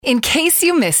In case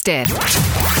you missed it,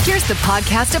 here's the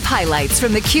podcast of highlights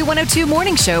from the Q102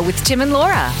 Morning Show with Tim and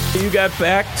Laura. You got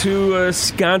back to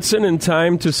Wisconsin in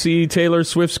time to see Taylor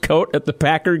Swift's coat at the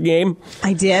Packer game?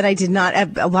 I did. I did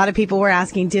not. A lot of people were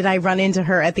asking, did I run into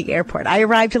her at the airport? I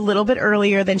arrived a little bit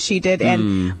earlier than she did,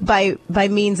 and by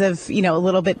means of, a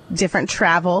little bit different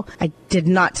travel, I did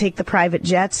not take the private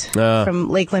jet from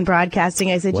Lakeland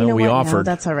Broadcasting. I said, we what? offered. No,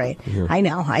 that's all right. Yeah. I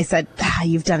know. I said,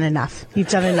 you've done enough. You've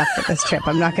done enough for this trip.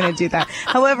 I'm not going to do that.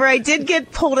 However, I did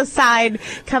get pulled aside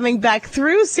coming back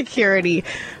through security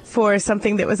for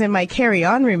something that was in my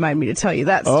carry-on. Remind me to tell you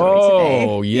that story today.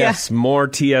 Oh, yes. Yeah. More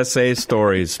TSA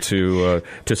stories to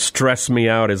stress me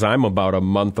out as I'm about a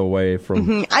month away from...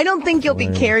 Mm-hmm. I don't think you'll be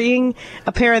carrying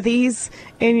a pair of these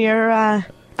in your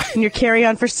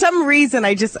carry-on. For some reason,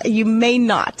 you may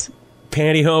not.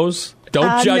 Pantyhose?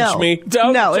 Don't judge me.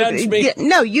 Don't judge me.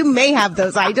 No, you may have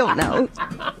those. I don't know.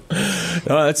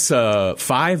 That's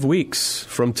 5 weeks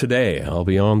from today. I'll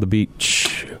be on the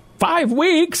beach. 5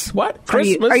 weeks? What?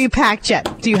 Christmas? Are you packed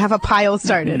yet? Do you have a pile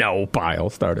started? No pile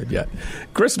started yet.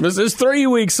 Christmas is 3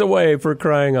 weeks away, for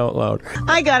crying out loud.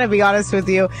 I gotta be honest with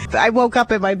you. I woke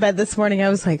up in my bed this morning. I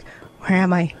was like, where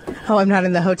am I? Oh, I'm not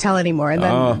in the hotel anymore. And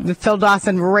then Phil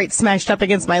Dawson right smashed up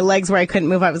against my legs where I couldn't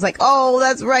move. I was like, oh,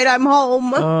 that's right, I'm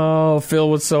home. Oh, Phil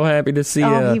was so happy to see you.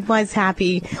 Oh, he was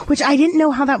happy, which I didn't know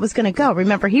how that was going to go.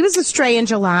 Remember, he was astray in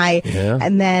July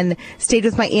and then stayed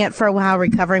with my aunt for a while,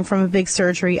 recovering from a big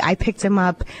surgery. I picked him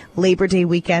up Labor Day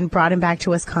weekend, brought him back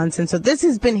to Wisconsin. So this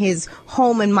has been his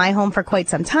home and my home for quite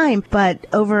some time. But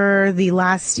over the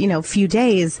last, few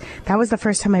days, that was the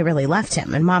first time I really left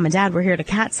him. And Mom and Dad were here to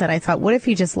cat sit. I thought, what if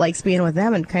he just likes being with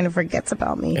them and kind of forgets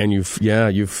about me? And you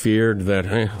feared that,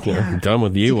 I'm done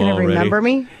with you already. Remember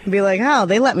me? Be like,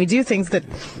 they let me do things that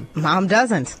Mom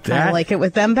doesn't. I like it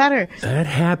with them better. That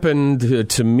happened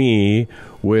to me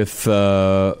with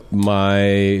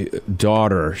my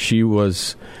daughter. She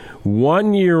was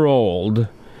 1 year old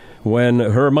when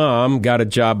her mom got a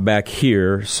job back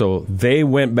here, so they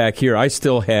went back here. I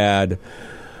still had...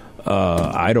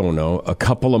 a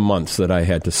couple of months that I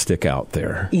had to stick out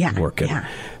there working. Yeah.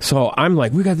 So I'm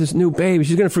like, we got this new baby.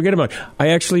 She's going to forget about it. I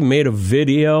actually made a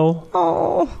video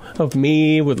of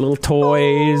me with little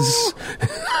toys.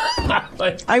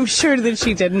 I'm sure that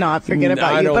she did not forget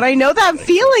about you, but I know that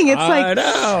feeling. It's like,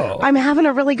 I'm having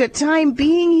a really good time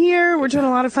being here. We're doing a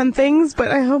lot of fun things, but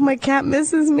I hope my cat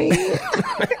misses me.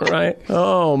 Right?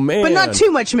 Oh, man. But not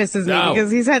too much misses me because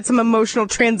he's had some emotional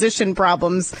transition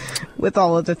problems with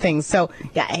all of the things. So,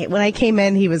 when I came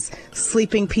in, he was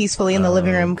sleeping peacefully in the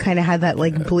living room, kind of had that,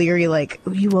 bleary,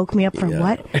 you woke me up for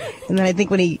what? And then I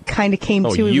think when he kind of came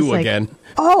to, he was like, again.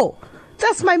 Oh,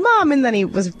 that's my mom. And then he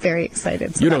was very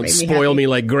excited. So you don't spoil me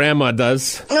like Grandma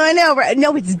does. I know. Right?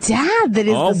 No, it's Dad that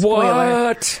is the spoiler.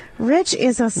 What? Rich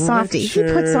is a softie. Richard.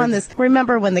 He puts on this.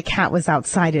 Remember when the cat was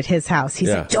outside at his house? He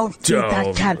said, don't feed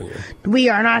that cat. We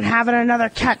are not having another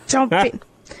cat. Don't feed.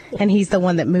 And he's the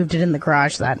one that moved it in the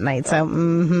garage that night. So,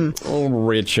 Oh,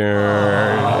 Richard.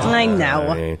 I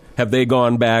know. Have they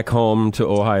gone back home to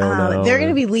Ohio now? They're going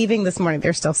to be leaving this morning.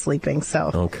 They're still sleeping.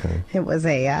 So it was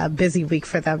a busy week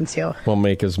for them, too. We'll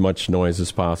make as much noise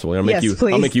as possible. I'll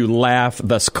make you laugh,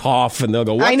 thus cough, and they'll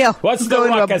go, what? I know. What's the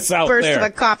ruckus out burst there? Of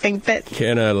a coughing fit.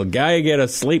 Can a guy get a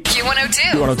sleep?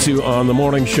 Q102. Q102 on the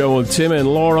morning show with Tim and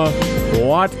Laura.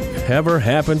 Whatever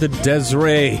happened to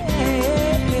Desiree?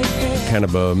 Kind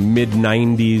of a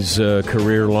mid-90s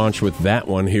career launch with that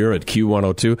one here at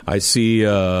Q102. I see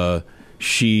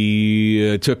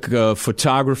she took a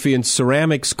photography and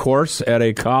ceramics course at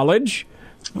a college.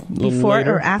 Before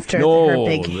or after her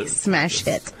big smash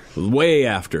hit? Way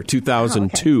after,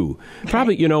 2002. Okay.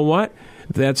 Probably, you know what?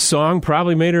 That song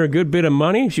probably made her a good bit of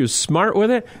money. She was smart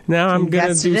with it. Now I'm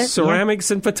going to do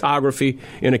ceramics and photography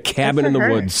in a cabin in the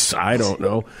woods. I don't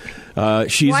know.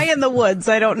 Why in the woods?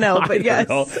 I don't know, but yes.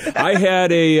 I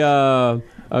had a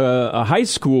high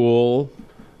school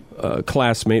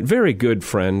classmate, very good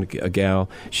friend, a gal.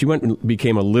 She went and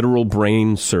became a literal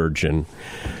brain surgeon.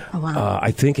 Oh, wow.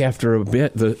 I think after a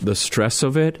bit, the stress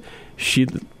of it,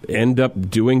 she'd end up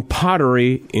doing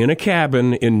pottery in a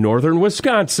cabin in northern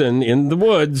Wisconsin in the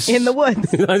woods. In the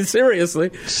woods.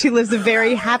 Seriously. She lives a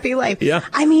very happy life. Yeah.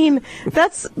 I mean,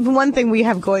 that's one thing we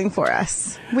have going for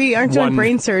us. We aren't doing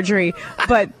brain surgery,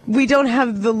 but we don't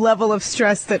have the level of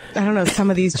stress that, I don't know, some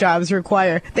of these jobs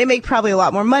require. They make probably a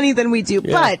lot more money than we do,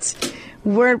 but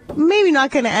we're maybe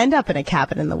not going to end up in a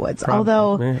cabin in the woods.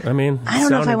 Although, I mean, I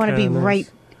don't know if I want to be right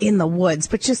in the woods,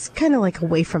 but just kind of like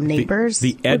away from neighbors.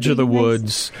 The edge of the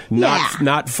woods,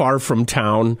 not far from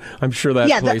town. I'm sure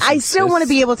that place I still want to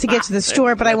be able to get to the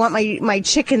store, but I want my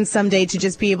chickens someday to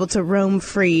just be able to roam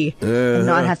free and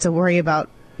not have to worry about,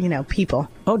 people.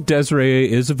 Oh,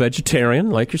 Desiree is a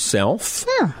vegetarian like yourself.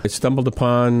 Yeah. I stumbled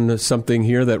upon something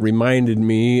here that reminded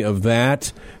me of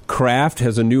that. Kraft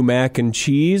has a new mac and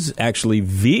cheese, actually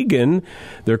vegan.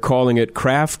 They're calling it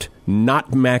Kraft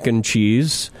Not Mac and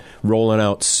Cheese, rolling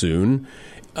out soon.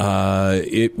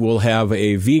 It will have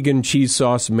a vegan cheese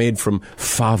sauce made from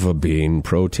fava bean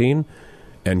protein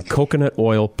and coconut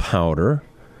oil powder.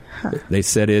 They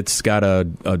said it's got a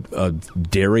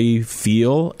dairy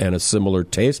feel and a similar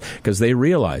taste because they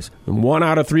realize 1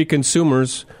 out of 3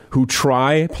 consumers who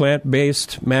try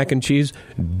plant-based mac and cheese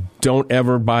don't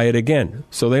ever buy it again.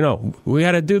 So they know we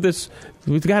got to do this.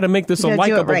 We've got to make this a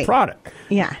likable product.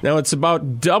 Yeah. Now it's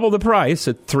about double the price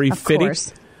at $3.50. Of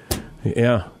course.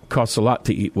 Yeah, costs a lot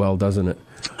to eat well, doesn't it?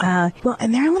 Well,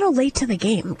 and they're a little late to the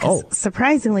game.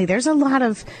 Surprisingly, there's a lot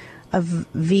of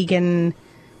vegan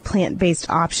plant-based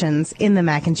options in the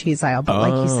mac and cheese aisle, but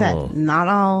like you said, not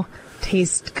all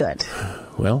taste good.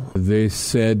 Well, they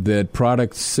said that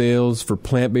product sales for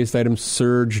plant-based items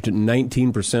surged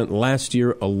 19% last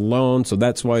year alone, so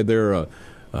that's why they're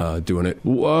doing it.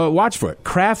 Watch for it.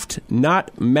 Kraft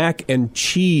Not Mac and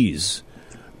Cheese.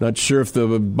 Not sure if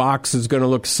the box is going to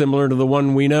look similar to the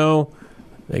one we know.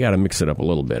 They got to mix it up a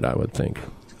little bit, I would think.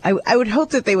 I would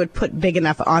hope that they would put big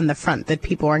enough on the front that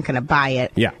people aren't going to buy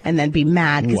it and then be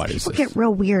mad. Because people get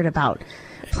real weird about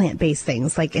plant-based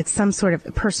things. Like it's some sort of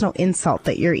personal insult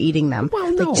that you're eating them.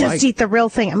 Well, no, eat the real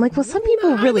thing. I'm like, well, some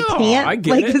people really can't. I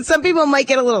get it. Some people might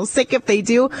get a little sick if they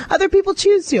do. Other people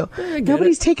choose to.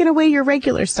 Nobody's taking away your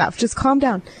regular stuff. Just calm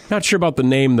down. Not sure about the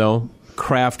name, though.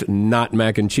 Kraft Not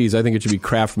Mac and Cheese. I think it should be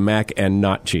Kraft Mac and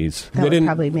Not Cheese. That would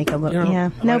probably make a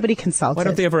little, nobody consulted. Why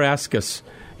don't they ever ask us?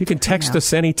 You can text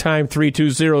us anytime,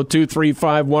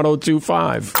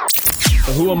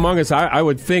 320-235-1025. Who among us, I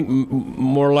would think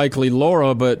more likely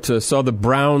Laura, but saw the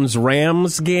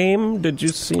Browns-Rams game. Did you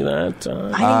see that? I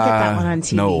didn't get that one on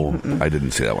TV. No, I didn't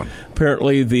see that one.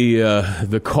 Apparently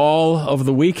the call of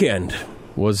the weekend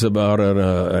was about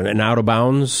an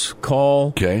out-of-bounds call.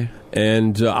 Okay.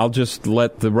 And I'll just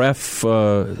let the ref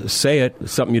say it,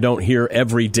 something you don't hear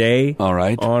every day. All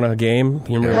right. On a game.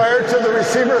 Prior to the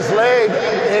receiver's leg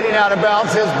hitting out of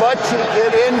bounds, his butt cheek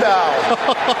hit inbound.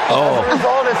 Oh. As a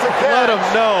result, it's a catch. Let him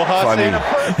know, huh,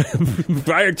 Funny.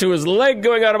 Prior to his leg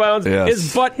going out of bounds,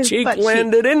 his butt cheek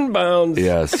landed inbounds.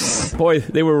 Yes. Boy,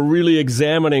 they were really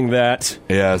examining that.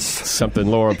 Yes. Something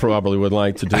Laura probably would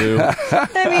like to do.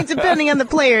 I mean, depending on the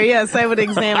player, yes, I would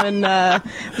examine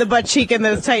the butt cheek in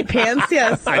those tight pants.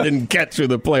 Yes. I didn't catch who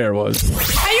the player was. Are you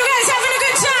guys having a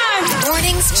good time?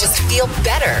 Mornings just feel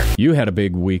better. You had a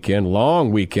big weekend,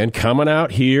 long weekend, coming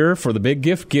out here for the big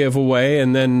gift giveaway.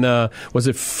 And then, was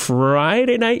it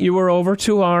Friday night you were over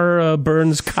to our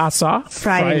Burns Casa?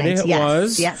 Friday night, it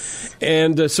was. Yes.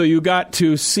 And so you got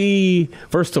to see,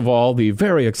 first of all, the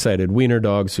very excited wiener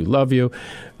dogs who love you.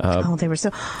 They were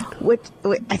so...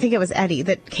 I think it was Eddie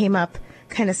that came up,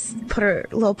 kind of put her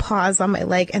little paws on my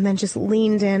leg and then just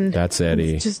leaned in. That's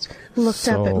Eddie. Just looked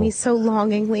up at me so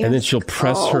longingly. And then she'll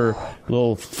press her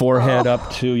little forehead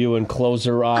up to you and close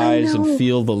her eyes and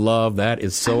feel the love. That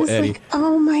is so Eddie. Like,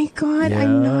 oh my God,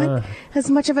 I'm not as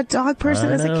much of a dog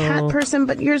person as a cat person,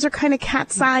 but yours are kind of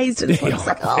cat-sized. And so it's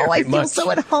like, I feel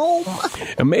so at home.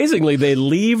 Amazingly, they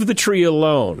leave the tree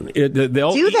alone.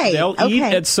 They'll eat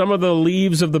at some of the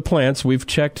leaves of the plants. We've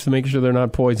checked to make sure they're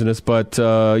not poisonous, but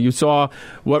you saw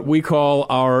what we call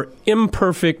our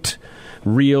imperfect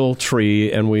real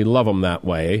tree, and we love them that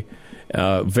way.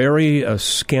 Very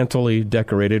scantily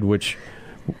decorated, which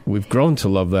we've grown to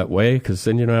love that way because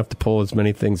then you don't have to pull as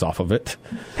many things off of it.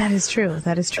 That is true.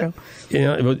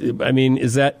 I mean,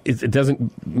 it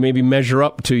doesn't maybe measure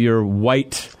up to your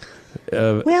white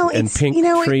and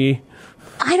pink tree?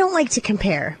 I don't like to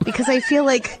compare because I feel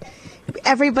like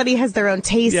everybody has their own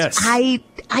taste. Yes.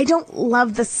 I don't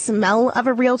love the smell of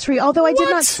a real tree, although I did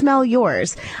not smell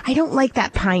yours. I don't like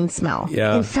that pine smell.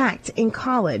 Yeah. In fact, in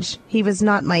college, he was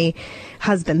not my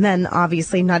husband then,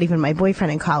 obviously not even my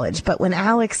boyfriend in college, but when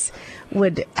Alex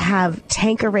would have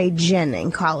Tanqueray gin in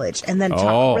college and then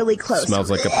talk really close. Smells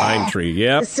like a pine tree.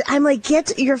 Yep. I'm like,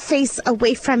 get your face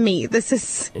away from me. This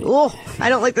is, I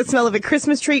don't like the smell of a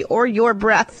Christmas tree or your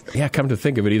breath. Yeah, come to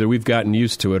think of it, either we've gotten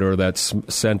used to it or that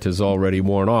scent is already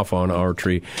worn off on our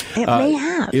tree. It may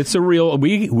have. It's a real,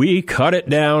 we cut it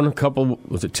down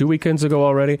was it 2 weekends ago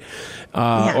already?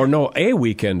 Or no, a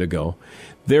weekend ago.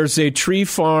 There's a tree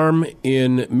farm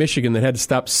in Michigan that had to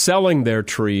stop selling their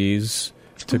trees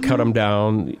to cut them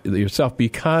down yourself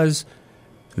because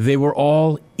they were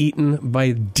all eaten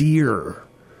by deer.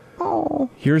 Oh.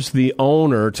 Here's the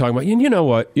owner talking about, you know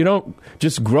what? You don't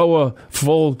just grow a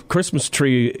full Christmas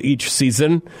tree each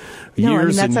season,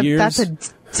 years and years. That's a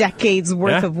decade's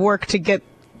worth of work to get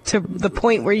to the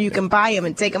point where you can buy them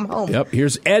and take them home. Yep.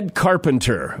 Here's Ed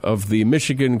Carpenter of the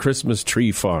Michigan Christmas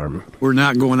Tree Farm. We're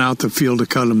not going out to the field to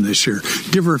cut them this year.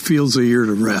 Give our fields a year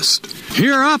to rest.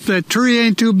 Here up, that tree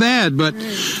ain't too bad, but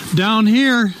down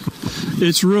here,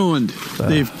 it's ruined.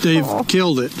 They've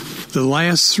killed it. The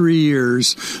last 3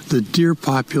 years, the deer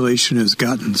population has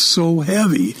gotten so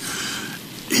heavy,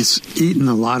 it's eaten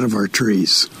a lot of our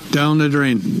trees. Down the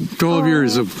drain. 12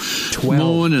 years of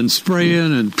mowing and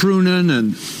spraying and pruning,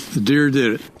 and the deer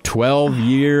did it. 12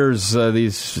 years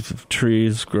these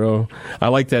trees grow. I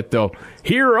like that, though.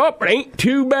 Here up, it ain't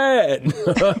too bad.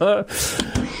 So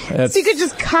you could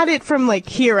just cut it from,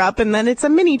 here up, and then it's a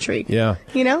mini tree. Yeah.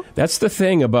 You know? That's the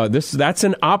thing about this. That's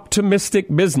an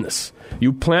optimistic business.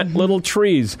 You plant little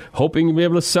trees, hoping you'll be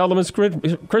able to sell them as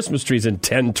Christmas trees in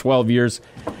 10, 12 years,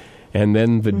 and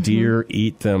then the deer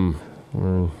eat them.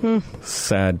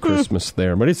 Sad Christmas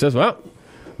there. But he says, well,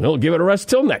 we'll give it a rest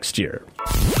till next year.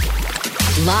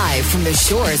 Live from the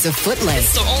shores of Footland.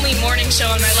 It's the only morning show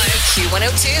in my life.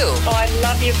 Q102. Oh, I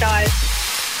love you guys.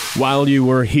 While you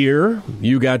were here,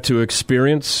 you got to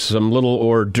experience some little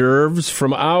hors d'oeuvres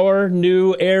from our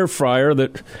new air fryer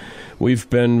that we've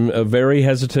been very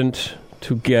hesitant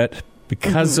to get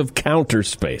because of counter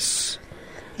space.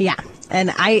 Yeah. And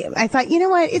I thought, you know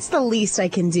what? It's the least I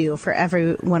can do for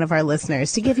every one of our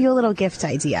listeners to give you a little gift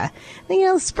idea.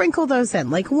 And, sprinkle those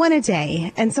in, one a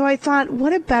day. And so I thought,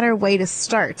 what a better way to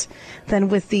start than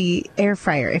with the air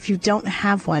fryer. If you don't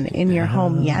have one in your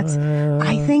home yet,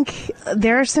 I think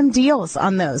there are some deals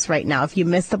on those right now. If you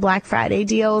missed the Black Friday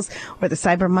deals or the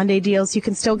Cyber Monday deals, you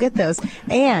can still get those.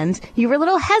 And you were a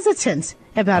little hesitant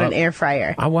about an air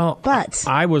fryer. But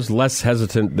I was less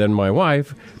hesitant than my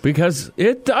wife because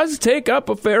it does take up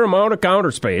a fair amount of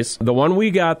counter space. The one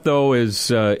we got, though, is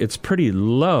it's pretty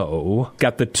low.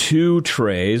 Got the 2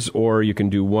 trays, or you can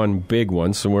do one big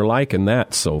one, so we're liking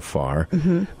that so far.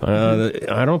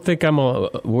 I don't think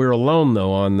we're alone,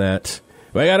 though, on that.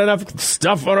 We got enough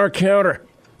stuff on our counter.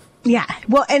 Yeah.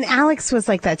 Well, and Alex was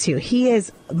like that, too. He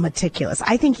is meticulous.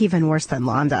 I think even worse than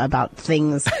Londa about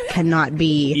things cannot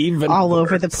be all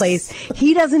over the place.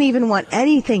 He doesn't even want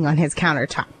anything on his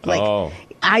countertop.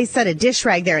 I set a dish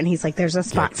rag there, and he's like, there's a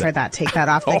spot for that. Take that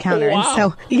off the counter. Wow. And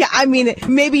so, yeah, I mean,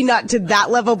 maybe not to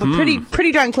that level, but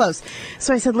pretty darn close.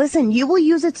 So I said, listen, you will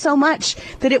use it so much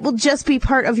that it will just be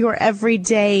part of your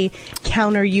everyday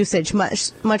counter usage,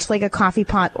 much like a coffee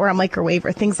pot or a microwave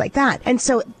or things like that. And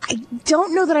so I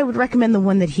don't know that I would recommend the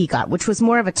one that he got, which was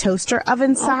more of a toaster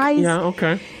oven size. Yeah,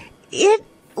 okay. It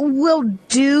will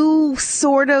do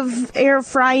sort of air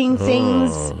frying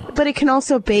things, but it can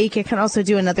also bake. It can also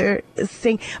do another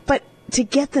thing. But to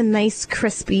get the nice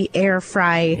crispy air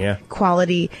fry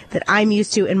quality that I'm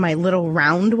used to in my little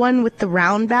round one with the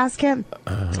round basket,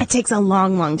 it takes a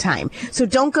long, long time. So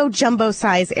don't go jumbo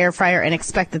size air fryer and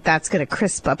expect that that's going to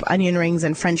crisp up onion rings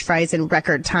and French fries in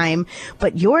record time.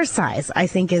 But your size, I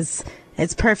think,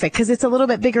 it's perfect because it's a little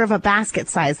bit bigger of a basket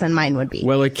size than mine would be.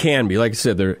 Well, it can be. Like I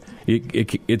said,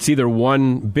 it's either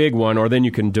one big one or then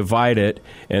you can divide it,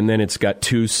 and then it's got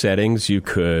 2 settings. You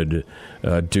could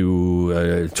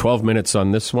do 12 minutes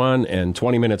on this one and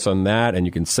 20 minutes on that, and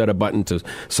you can set a button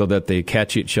so that they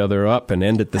catch each other up and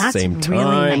end at the same time. That's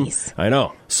really nice. I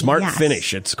know. Smart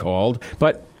Finish, it's called.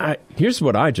 But here's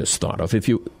what I just thought of. If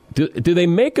you Do they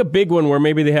make a big one where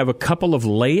maybe they have a couple of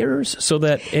layers so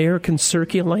that air can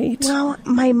circulate? Well,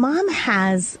 my mom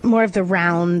has more of the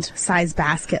round size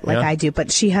basket like I do,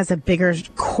 but she has a bigger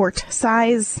quart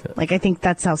size. Like I think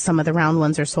that's how some of the round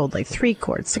ones are sold, like 3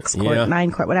 quart, 6 quart,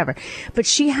 9 quart, whatever. But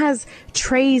she has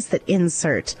trays that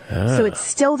insert. So it's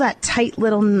still that tight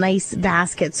little nice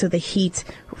basket so the heat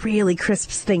really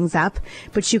crisps things up.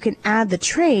 But you can add the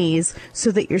trays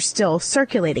so that you're still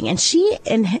circulating. And she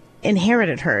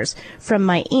inherited hers from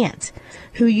my aunt,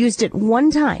 who used it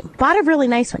one time, bought a really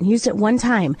nice one, used it one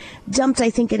time, dumped, I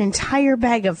think, an entire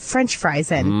bag of French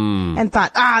fries in, and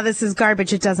thought, this is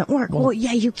garbage, it doesn't work. Well,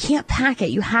 yeah, you can't pack it.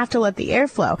 You have to let the air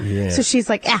flow. Yeah. So she's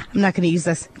like, I'm not going to use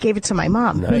this. Gave it to my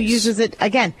mom, who uses it,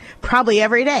 again, probably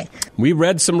every day. We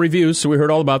read some reviews, so we heard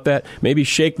all about that. Maybe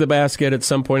shake the basket at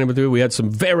some point. We had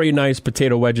some very nice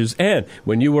potato wedges. And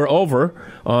when you were over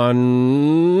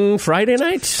on Friday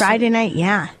night? Friday night,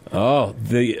 yeah. Oh,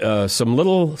 some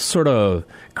little sort of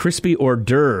crispy hors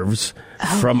d'oeuvres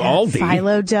from Aldi.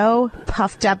 Phyllo dough,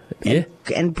 puffed up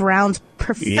and browned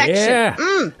perfection.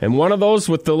 Yeah. And one of those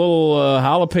with the little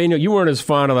jalapeno. You weren't as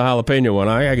fond of the jalapeno one.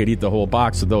 I could eat the whole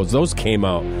box of those. Those came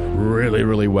out really,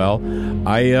 really well.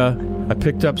 I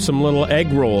picked up some little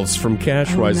egg rolls from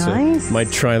Cashwise. Nice. So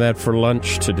might try that for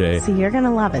lunch today. So you're going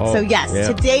to love it. Oh, so yes, yeah.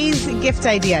 Today's gift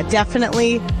idea,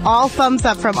 definitely all thumbs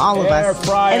up from all of us.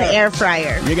 Fryer. An air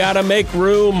fryer. You got to make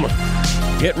room.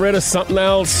 Get rid of something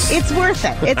else. It's worth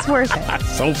it. It's worth it.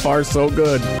 So far, so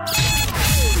good.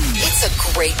 It's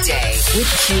a great day with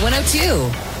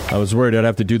Q102. I was worried I'd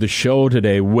have to do the show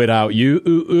today without you.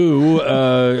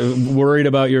 Worried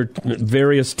about your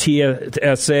various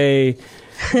TSA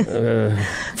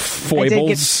foibles. I did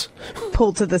get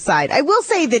pulled to the side. I will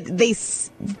say that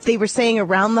they were saying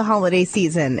around the holiday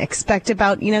season, expect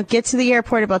about, get to the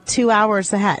airport about 2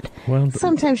 hours ahead. Well,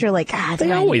 sometimes you're like,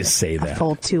 they always say that. A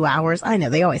full 2 hours. I know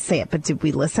they always say it, but did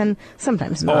we listen?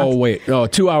 Sometimes not. Oh, wait. No,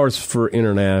 2 hours for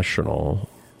international.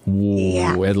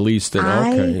 Yeah. At least.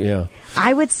 Yeah.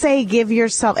 I would say give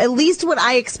yourself at least what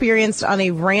I experienced on a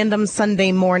random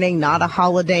Sunday morning, not a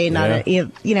holiday,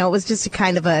 it was just a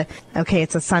kind of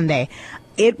it's a Sunday.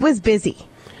 It was busy.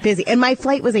 And my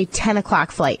flight was a 10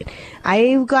 o'clock flight.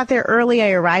 I got there early.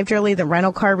 I arrived early. The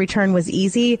rental car return was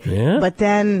easy. Yeah. But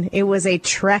then it was a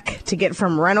trek to get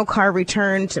from rental car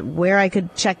return to where I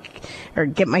could check or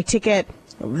get my ticket.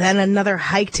 Then another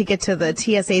hike to get to the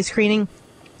TSA screening.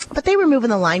 But they were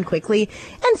moving the line quickly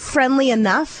and friendly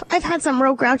enough. I've had some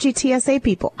real grouchy TSA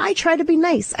people. I try to be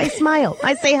nice. I smile.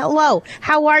 I say hello.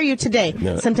 How are you today?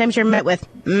 No. Sometimes you're met with,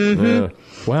 mm-hmm.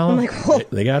 Well, I'm like,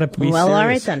 they got to be well, serious. all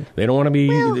right then. They don't want to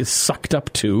be sucked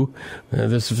up to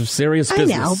this serious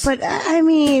business. I know, but I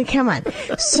mean, come on.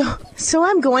 So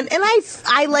I'm going, and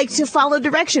I like to follow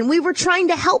direction. We were trying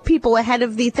to help people ahead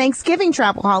of the Thanksgiving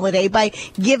travel holiday by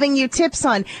giving you tips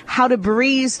on how to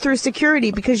breeze through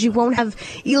security because you won't have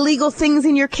illegal things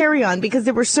in your carry-on because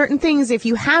there were certain things, if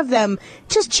you have them,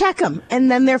 just check them,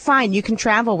 and then they're fine. You can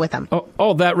travel with them.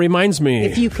 Oh, that reminds me.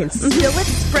 If you can spill it,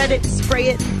 spread it, spray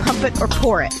it, pump it, or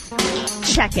pour it.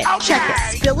 Check it. Okay. Check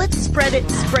it. Spill it, spread it,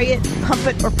 spray it, pump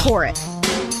it, or pour it.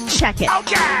 Check it.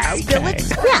 Okay. Spill it.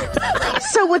 Yeah.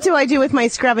 So what do I do with my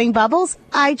scrubbing bubbles?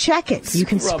 I check it. You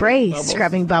can spray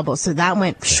scrubbing bubbles. So that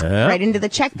went right into the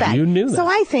check bag. You knew that. So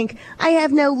I think I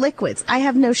have no liquids. I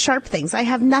have no sharp things. I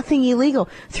have nothing illegal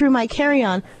through my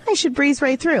carry-on. I should breeze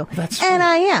right through. And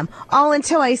I am. All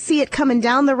until I see it coming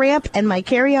down the ramp and my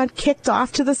carry-on kicked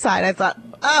off to the side. I thought,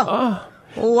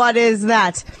 what is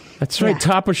that? That's right. Yeah.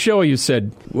 Top of show, you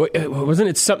said. Wasn't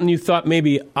it something you thought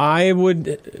maybe I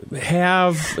would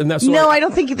have? And that's no, I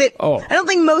don't think that. I don't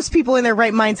think most people in their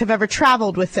right minds have ever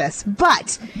traveled with this.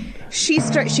 But she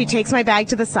takes my bag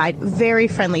to the side. Very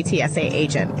friendly TSA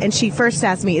agent, and she first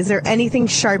asked me, "Is there anything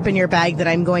sharp in your bag that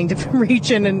I'm going to reach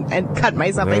in and cut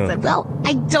myself?" I said, "Well,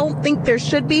 I don't think there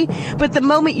should be." But the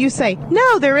moment you say,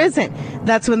 "No, there isn't,"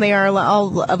 that's when they are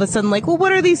all of a sudden like, "Well,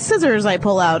 what are these scissors I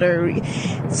pull out?"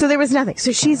 So there was nothing.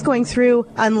 So she's going through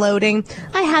unloading.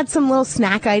 I had some little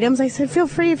snack items. I said, "Feel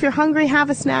free if you're hungry, have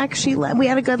a snack." We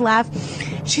had a good laugh.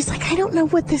 She's like, "I don't know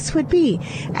what this would be,"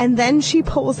 and then she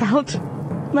pulls out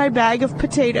my bag of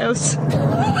potatoes.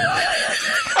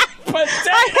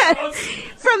 Potatoes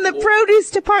from the produce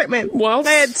department. Well,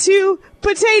 I had 2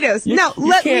 potatoes. You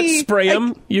can't spray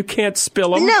them. You can't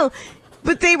spill them. No.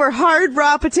 But they were hard,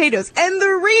 raw potatoes. And the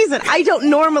reason, I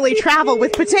don't normally travel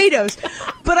with potatoes,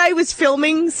 but I was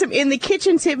filming some in the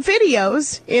kitchen tip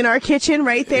videos in our kitchen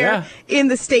right there in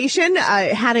the station.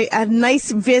 I had a nice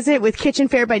visit with Kitchen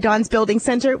Fair by Dawn's Building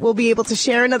Center. We'll be able to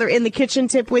share another in the kitchen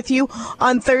tip with you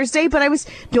on Thursday, but I was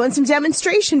doing some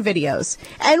demonstration videos.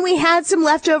 And we had some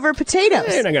leftover potatoes.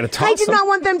 Hey, I gotta toss I did not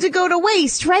want them to go to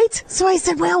waste, right? So I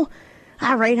said, well,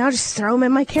 all right, I'll just throw them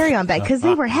in my carry-on bag because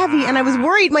they were heavy, and I was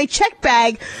worried my check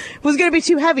bag was going to be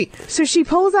too heavy. So she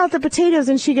pulls out the potatoes,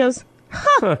 and she goes,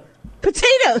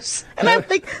 potatoes. And I'm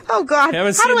like, oh, God,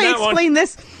 how do I explain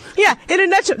this? Yeah, in a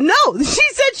nutshell. No, she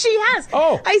said she has.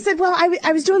 Oh. I said, well,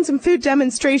 I was doing some food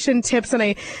demonstration tips, and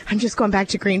I'm just going back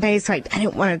to Green Bay, so I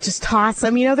didn't want to just toss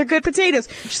them. They're good potatoes.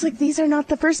 She's like, these are not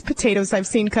the first potatoes I've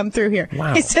seen come through here.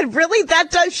 Wow. I said, really?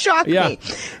 That does shock me.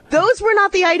 Those were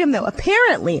not the item, though.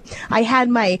 Apparently, I had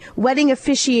my wedding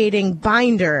officiating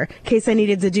binder in case I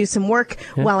needed to do some work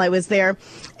while I was there.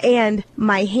 And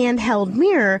my handheld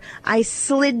mirror, I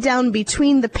slid down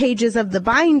between the pages of the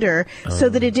binder so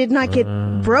that it did not get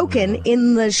broken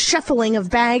in the shuffling of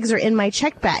bags or in my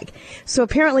check bag. So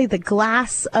apparently the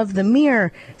glass of the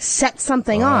mirror set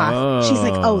something off. She's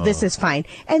like, oh, this is fine.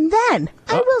 And then,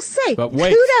 I will say,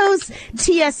 kudos,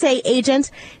 TSA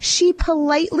agent. She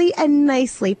politely and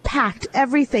nicely packed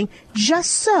everything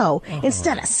just so,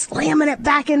 instead of slamming it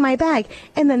back in my bag,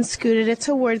 and then scooted it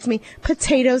towards me,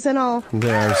 potatoes and all.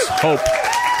 There's hope.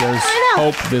 There's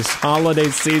hope this holiday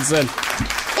season.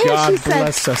 And God she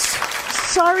bless said, us.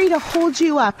 sorry to hold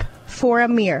you up for a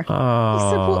mirror.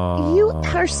 I said, well, you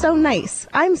are so nice.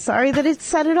 I'm sorry that it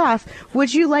set it off.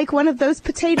 Would you like one of those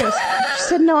potatoes? She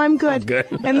said, no, I'm good.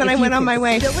 And then I went on my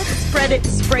way. Spill it, spread it,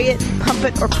 spray it, pump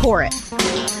it, or pour it.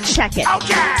 Check it.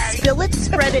 Okay. Spill it,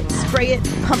 spread it, spray it,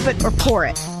 pump it, or pour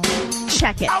it.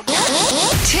 Check it.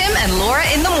 Tim and Laura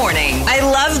in the morning. I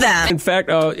love them. In fact,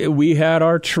 we had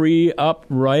our tree up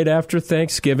right after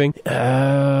Thanksgiving.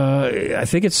 I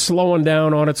think it's slowing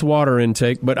down on its water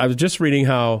intake, but I was just reading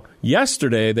how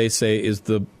yesterday, they say, is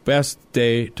the best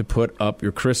day to put up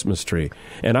your Christmas tree.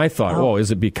 And I thought,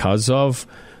 is it because of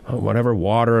whatever,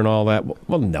 water and all that?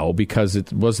 Well, no, because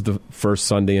it was the first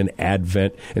Sunday in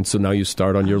Advent, and so now you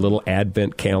start on your little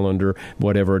Advent calendar,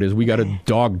 whatever it is. We got a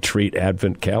dog treat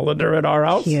Advent calendar at our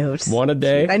house. Cute. One a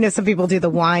day. I know some people do the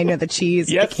wine or the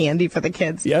cheese, Yes. the candy for the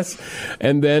kids. Yes.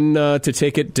 And then to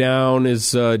take it down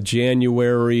is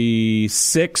January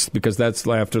 6th, because that's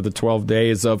after the 12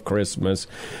 days of Christmas.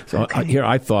 So here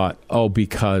I thought,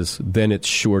 because then it's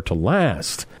sure to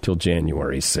last till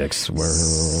January 6th. Where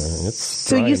it's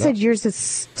So you said yours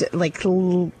is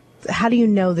how do you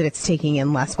know that it's taking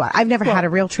in less water? I've never had a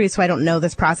real tree, so I don't know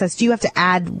this process. Do you have to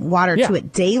add water to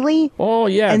it daily? Oh,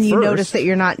 yeah. And you notice that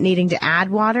you're not needing to add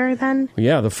water then?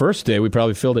 Yeah, the first day we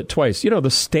probably filled it twice. The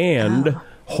stand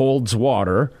holds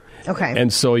water. Okay.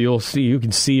 And so you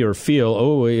can see or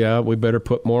feel, we better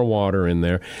put more water in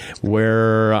there.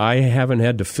 Where I haven't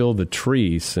had to fill the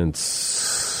tree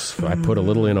since I put a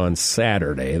little in on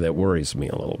Saturday. That worries me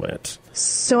a little bit.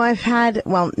 So I've had,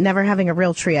 never having a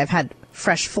real tree, I've had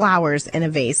fresh flowers in a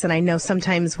vase. And I know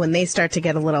sometimes when they start to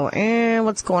get a little,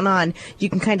 what's going on, you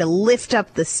can kind of lift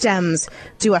up the stems,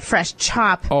 do a fresh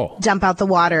chop, dump out the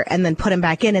water, and then put them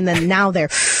back in. And then now they're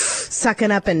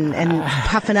sucking up and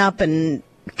puffing up. And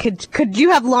could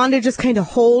you have Londa just kind of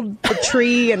hold the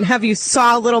tree and have you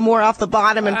saw a little more off the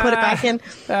bottom and put it back in?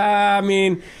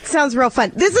 Sounds real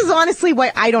fun. This is honestly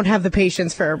why I don't have the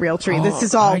patience for a real tree. This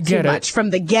is all too much.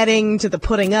 From the getting to the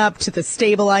putting up to the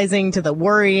stabilizing to the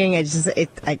worrying.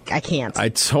 I can't. I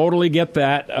totally get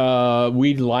that.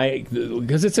 We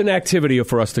because it's an activity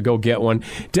for us to go get one.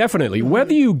 Definitely.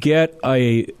 Whether you get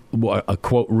a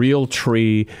quote real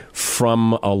tree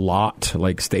from a lot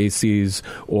like Stacy's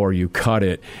or you cut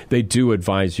it, they do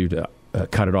advise you to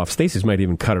cut it off. Stacy's might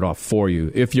even cut it off for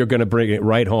you if you're going to bring it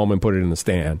right home and put it in the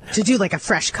stand. To do like a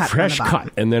fresh cut. Fresh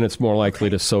cut, and then it's more likely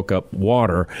to soak up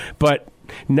water. But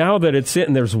now that it's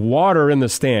sitting, there's water in the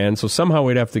stand, so somehow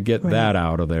we'd have to get that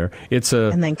out of there. It's a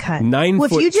and then cut.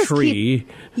 9-foot tree.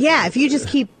 If you just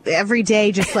keep every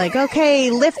day just like, okay,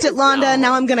 lift it, Londa,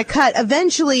 now I'm going to cut.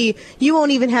 Eventually, you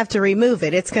won't even have to remove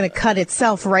it. It's going to cut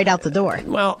itself right out the door.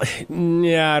 Well,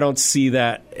 I don't see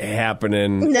that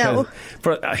happening. No.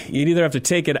 You'd either have to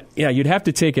take it, you'd have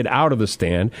to take it out of the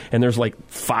stand, and there's like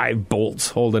 5 bolts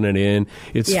holding it in.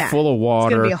 It's full of water.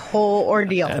 It's going to be a whole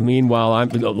ordeal. Meanwhile,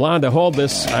 Londa, hold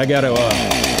this. I got to,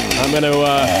 I'm going to...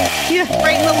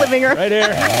 right in the living room. Right here.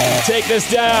 Take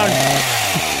this down.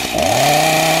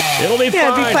 It'll be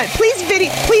fun. It'll be fun. Please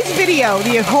video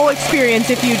the whole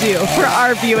experience if you do for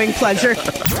our viewing pleasure.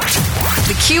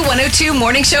 The Q102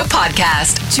 Morning Show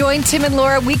podcast. Join Tim and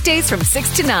Laura weekdays from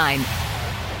 6 to 9.